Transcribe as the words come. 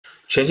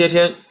前些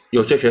天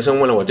有些学生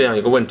问了我这样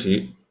一个问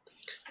题：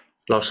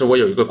老师，我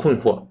有一个困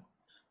惑，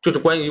就是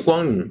关于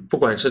光影，不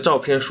管是照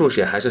片、速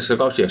写还是石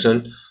膏写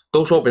生，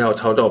都说不要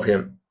抄照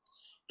片，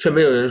却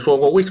没有人说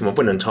过为什么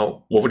不能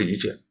抄，我不理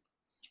解。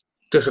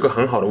这是个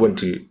很好的问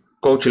题，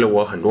勾起了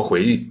我很多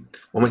回忆。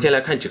我们先来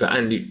看几个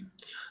案例，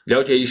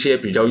了解一些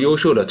比较优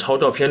秀的抄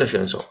照片的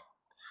选手。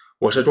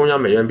我是中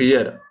央美院毕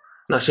业的，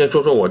那先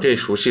说说我最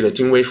熟悉的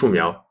精微素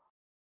描。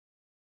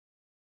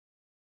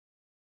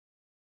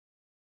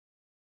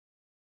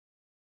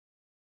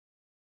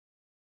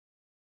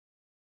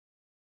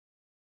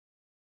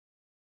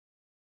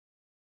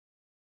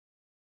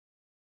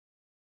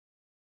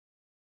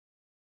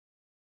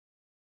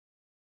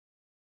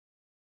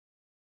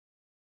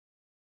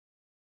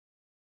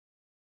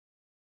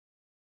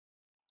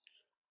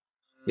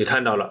你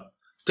看到了，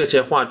这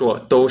些画作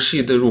都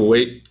细致入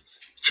微，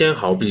纤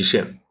毫毕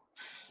现。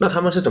那他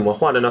们是怎么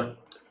画的呢？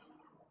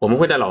我们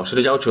会在老师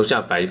的要求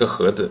下摆一个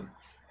盒子，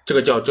这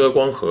个叫遮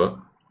光盒，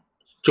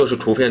就是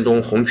图片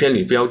中红圈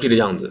里标记的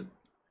样子。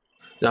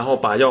然后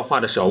把要画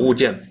的小物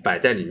件摆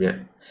在里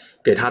面，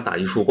给它打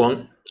一束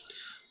光。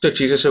这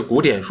其实是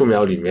古典素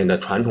描里面的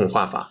传统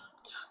画法，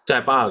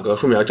在巴尔格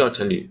素描教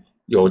程里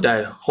有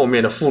在后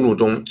面的附录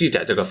中记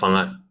载这个方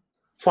案。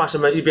画师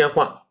们一边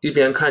画一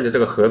边看着这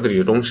个盒子里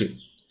的东西。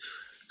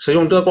使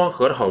用遮光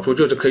盒的好处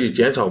就是可以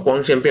减少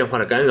光线变化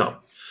的干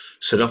扰，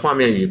使得画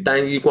面以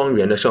单一光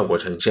源的效果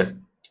呈现。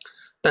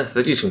但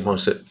实际情况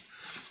是，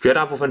绝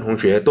大部分同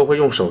学都会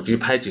用手机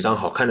拍几张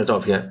好看的照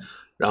片，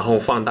然后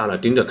放大了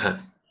盯着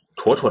看，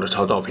妥妥的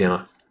抄照片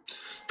啊！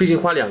毕竟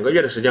花2个月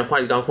的时间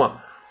画一张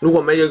画，如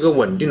果没有一个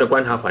稳定的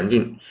观察环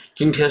境，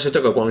今天是这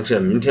个光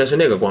线，明天是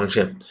那个光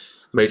线，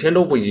每天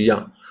都不一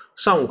样，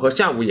上午和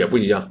下午也不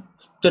一样，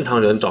正常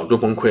人早就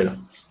崩溃了。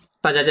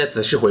大家再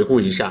仔细回顾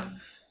一下，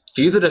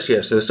极致的写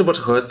实是不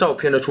是和照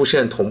片的出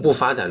现同步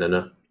发展的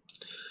呢？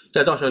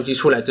在照相机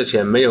出来之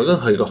前，没有任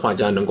何一个画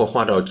家能够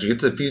画到极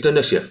致逼真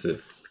的写实，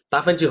达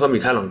芬奇和米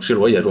开朗基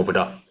罗也做不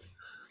到。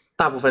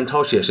大部分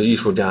超写实艺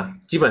术家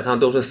基本上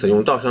都是使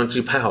用照相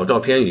机拍好照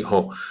片以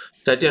后，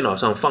在电脑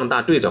上放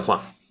大对着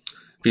画。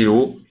比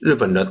如日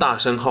本的大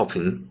森浩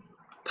平，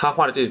他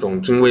画的这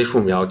种精微素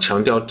描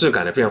强调质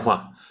感的变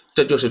化，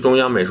这就是中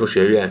央美术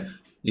学院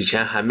以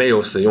前还没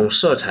有使用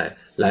色彩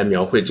来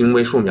描绘精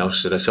微素描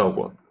时的效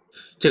果。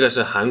这个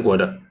是韩国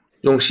的，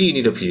用细腻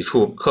的笔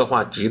触刻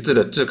画极致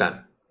的质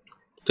感。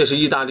这是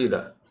意大利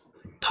的，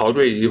陶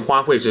醉于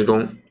花卉之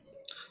中，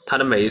它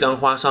的每一张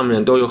花上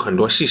面都有很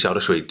多细小的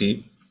水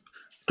滴。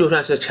就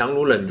算是强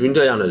如冷军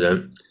这样的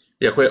人，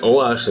也会偶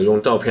尔使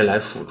用照片来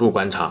辅助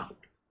观察。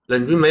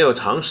冷军没有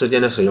长时间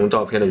的使用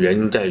照片的原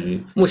因在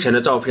于，目前的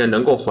照片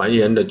能够还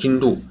原的精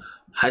度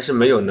还是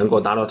没有能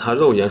够达到他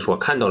肉眼所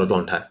看到的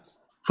状态，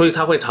所以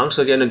他会长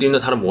时间的盯着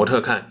他的模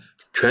特看，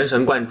全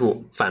神贯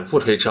注，反复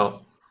推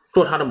敲。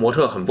做他的模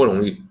特很不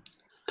容易，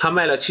他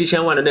卖了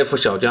7000万的那幅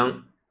小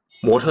江，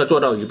模特做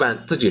到一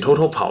半自己偷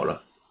偷跑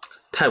了，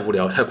太无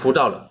聊太枯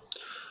燥了，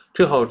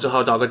最后只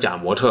好找个假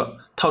模特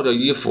套着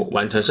衣服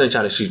完成剩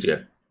下的细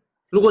节。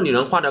如果你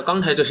能画到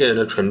刚才这些人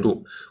的纯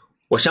度，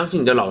我相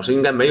信你的老师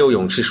应该没有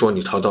勇气说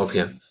你抄照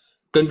片。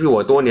根据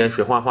我多年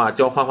学画画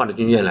教画画的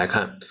经验来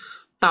看，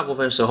大部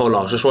分时候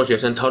老师说学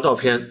生抄照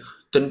片，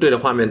针对的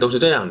画面都是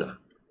这样的。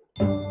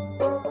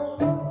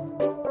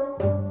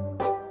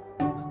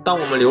当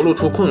我们流露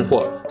出困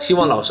惑，希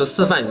望老师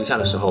示范一下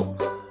的时候，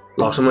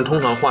老师们通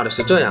常画的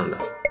是这样的。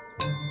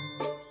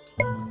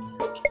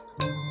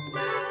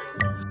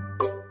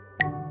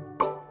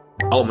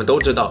而我们都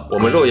知道，我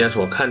们肉眼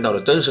所看到的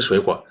真实水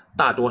果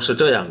大多是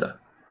这样的。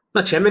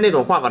那前面那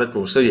种画法的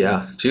祖师爷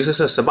啊，其实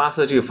是18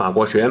世纪法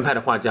国学院派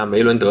的画家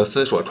梅伦德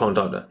斯所创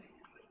造的。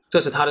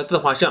这是他的自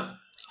画像，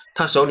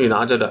他手里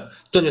拿着的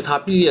正是他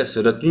毕业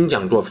时的金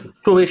奖作品。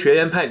作为学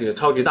院派里的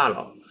超级大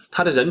佬，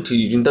他的人体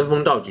已经登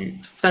峰造极，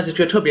但是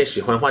却特别喜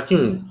欢画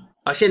静物。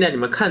而现在你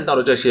们看到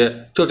的这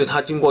些，就是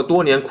他经过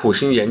多年苦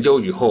心研究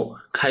以后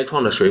开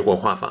创的水果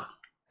画法。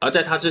而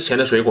在他之前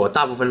的水果，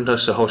大部分的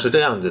时候是这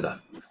样子的，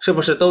是不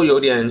是都有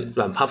点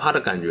软趴趴的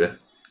感觉？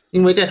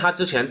因为在他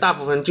之前，大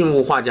部分静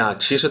物画家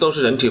其实都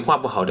是人体画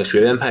不好的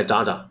学院派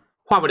渣渣，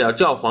画不了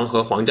教皇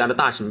和皇家的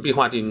大型壁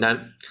画订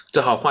单，只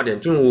好画点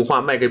静物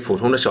画卖给普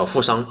通的小富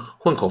商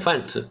混口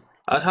饭吃。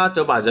而他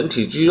则把人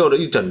体肌肉的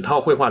一整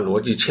套绘画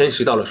逻辑迁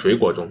徙到了水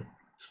果中，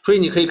所以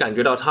你可以感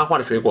觉到他画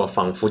的水果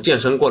仿佛健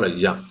身过了一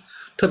样，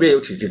特别有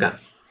体积感。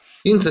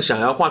因此想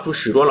要画出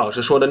许多老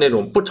师说的那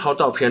种不抄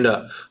照片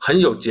的很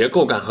有结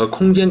构感和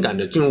空间感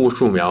的静物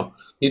素描，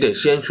你得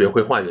先学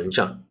会画人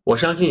像。我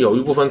相信有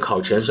一部分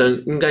考前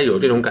生应该有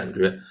这种感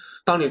觉，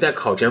当你在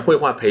考前绘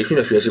画培训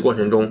的学习过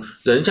程中，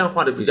人像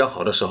画得比较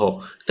好的时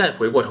候，再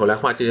回过头来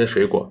画这些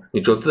水果，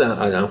你就自然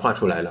而然画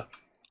出来了。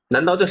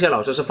难道这些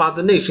老师是发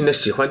自内心的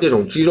喜欢这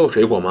种肌肉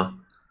水果吗？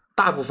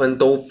大部分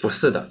都不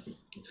是的。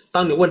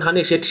当你问他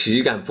那些体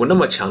验感不那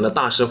么强的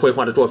大师绘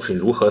画的作品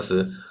如何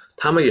时，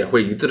他们也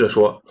会一致的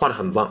说画得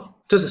很棒。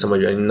这是什么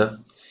原因呢？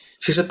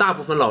其实大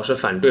部分老师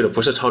反对的不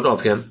是抄照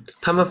片，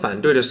他们反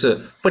对的是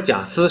不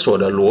假思索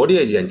的罗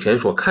列眼前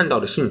所看到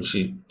的信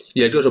息，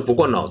也就是不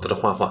过脑子的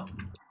画画。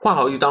画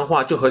好一张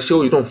画就和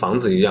修一栋房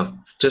子一样，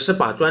只是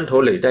把砖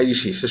头垒在一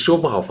起是修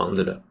不好房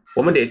子的。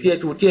我们得借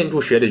助建筑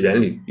学的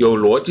原理，有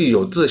逻辑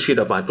有秩序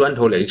的把砖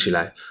头垒起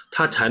来，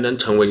它才能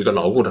成为一个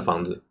牢固的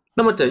房子。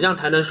那么怎样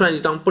才能算一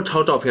张不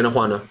抄照片的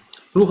画呢？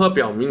如何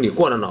表明你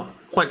过了脑？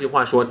换句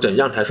话说，怎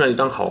样才算一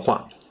张好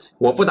画？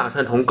我不打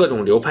算从各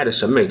种流派的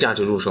审美价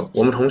值入手，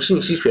我们从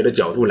信息学的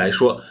角度来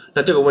说，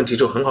那这个问题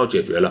就很好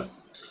解决了。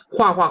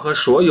画画和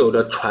所有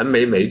的传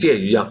媒媒介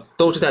一样，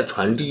都是在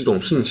传递一种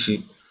信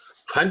息。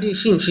传递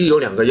信息有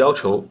2个要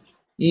求：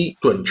一、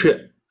准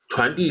确，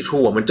传递出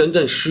我们真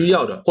正需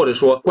要的，或者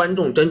说观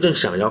众真正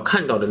想要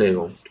看到的内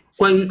容。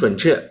关于准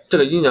确，这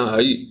个因人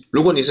而异。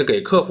如果你是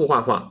给客户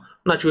画画，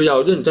那就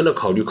要认真的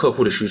考虑客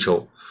户的需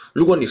求；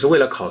如果你是为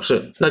了考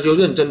试，那就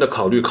认真的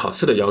考虑考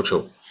试的要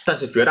求。但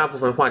是绝大部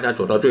分画家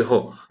走到最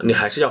后，你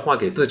还是要画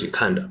给自己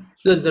看的。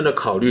认真的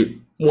考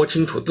虑，摸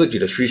清楚自己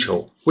的需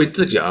求，为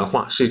自己而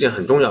画是一件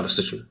很重要的事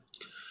情。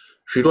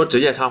许多职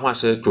业插画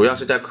师主要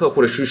是在客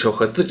户的需求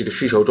和自己的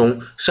需求中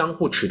相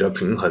互取得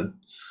平衡。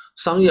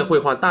商业绘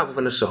画大部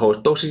分的时候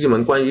都是一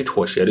门关于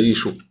妥协的艺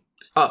术。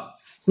2、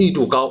密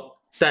度高，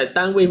在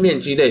单位面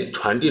积内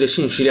传递的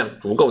信息量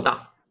足够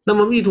大。那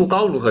么密度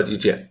高如何理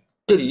解？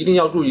这里一定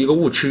要注意一个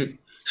误区，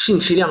信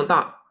息量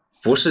大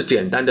不是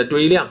简单的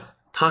堆量，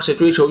它是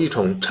追求一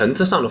种层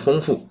次上的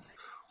丰富。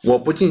我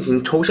不进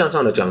行抽象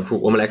上的讲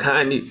述，我们来看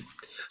案例。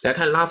来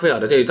看拉斐尔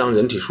的这一张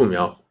人体素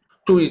描，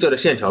注意这的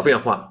线条变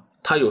化，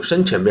它有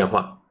深浅变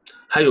化，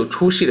还有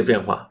粗细的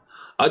变化，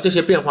而这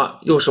些变化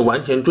又是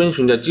完全遵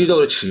循着肌肉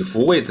的起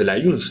伏位置来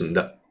运行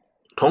的。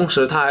同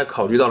时他还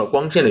考虑到了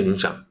光线的影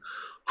响，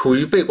处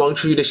于背光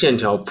区域的线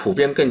条普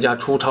遍更加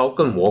粗糙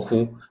更模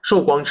糊，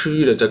受光区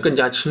域的则更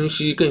加清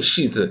晰更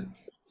细致。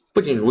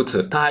不仅如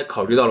此，他还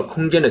考虑到了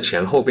空间的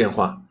前后变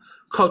化，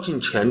靠近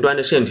前端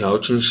的线条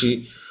清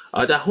晰，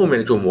而在后面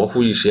的就模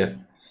糊一些。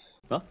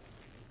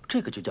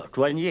这个就叫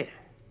专业。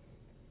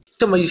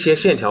这么一些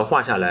线条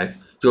画下来，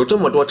有这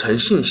么多层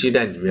信息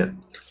在里面，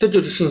这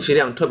就是信息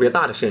量特别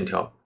大的线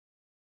条。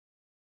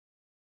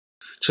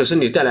此时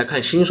你再来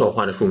看新手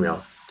画的素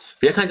描，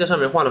别看这上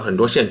面画了很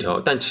多线条，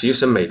但其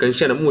实每根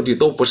线的目的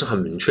都不是很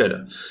明确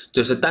的，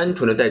只是单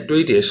纯的在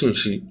堆叠信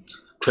息，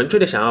纯粹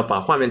的想要把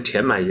画面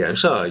填满颜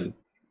色而已。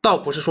倒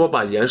不是说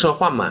把颜色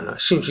画满了，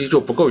信息就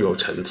不够有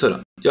层次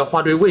了，要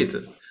画对位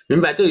置。明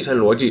白这一层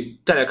逻辑，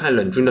再来看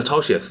冷军的超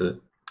写实。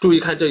注意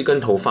看这一根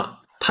头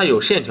发，它有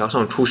线条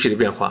上粗细的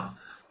变化，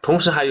同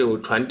时还有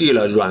传递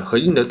了软和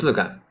硬的质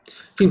感，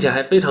并且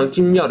还非常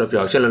精妙地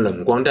表现了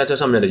冷光在这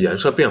上面的颜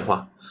色变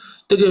化。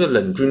这就是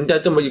冷军在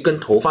这么一根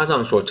头发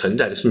上所承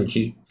载的信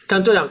息。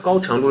像这样高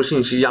强度的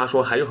信息压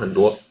缩还有很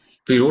多，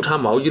比如他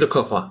毛衣的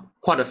刻画，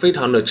画得非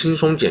常的轻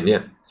松简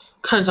练，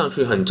看上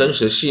去很真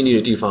实细腻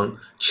的地方，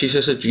其实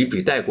是举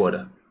笔带过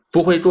的，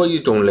不会做一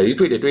种累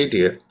赘的堆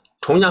叠。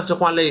同样是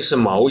画类似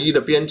毛衣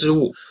的编织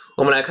物，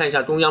我们来看一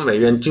下中央美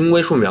院精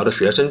微素描的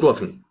学生作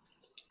品。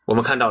我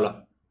们看到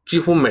了，几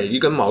乎每一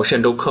根毛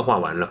线都刻画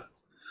完了，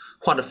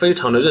画得非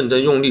常的认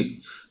真用力，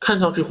看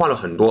上去画了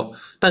很多，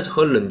但是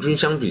和冷军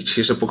相比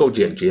其实不够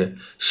简洁，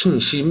信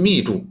息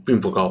密度并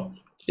不高。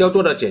要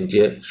做到简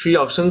洁，需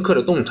要深刻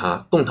的洞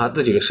察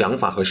自己的想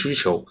法和需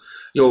求，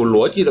有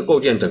逻辑的构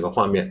建整个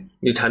画面，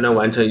你才能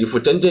完成一幅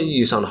真正意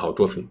义上的好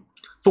作品。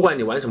不管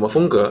你玩什么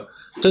风格，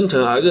真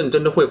诚而认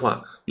真的绘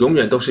画永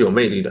远都是有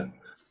魅力的。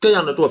这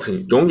样的作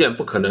品永远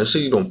不可能是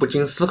一种不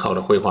经思考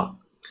的绘画。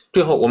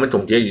最后我们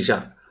总结一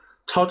下，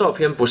抄照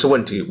片不是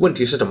问题，问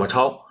题是怎么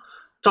抄。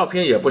照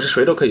片也不是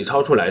谁都可以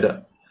抄出来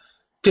的。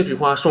这句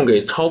话送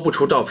给抄不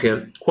出照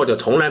片，或者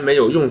从来没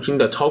有用心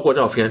的抄过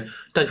照片，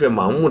但却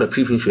盲目的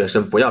批评学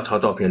生不要抄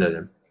照片的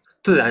人。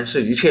自然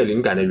是一切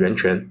灵感的源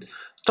泉，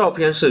照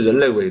片是人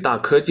类伟大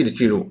科技的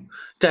记录，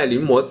在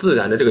临摹自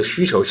然的这个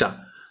需求下，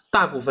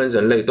大部分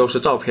人类都是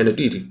照片的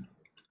弟弟。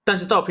但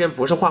是照片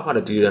不是画画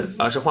的敌人，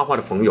而是画画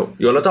的朋友。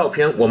有了照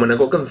片，我们能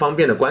够更方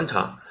便的观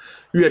察。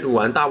阅读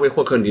完大卫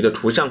霍克尼的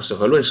图像史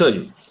和论摄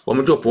影，我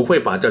们就不会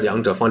把这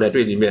两者放在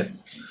对立面。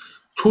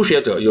初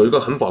学者有一个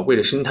很宝贵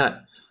的心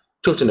态，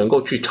就是能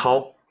够去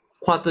抄，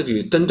画自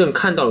己真正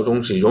看到的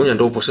东西永远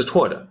都不是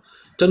错的。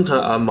真诚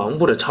而盲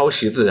目的抄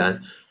袭自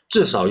然，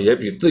至少也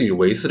比自以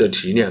为是的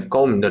提炼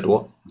高明得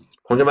多。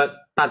同学们，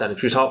大胆的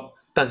去抄，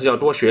但是要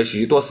多学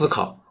习多思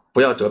考，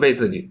不要责备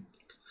自己。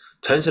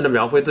诚实的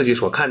描绘自己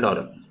所看到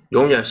的，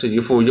永远是一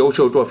幅优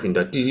秀作品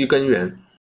的第一根源。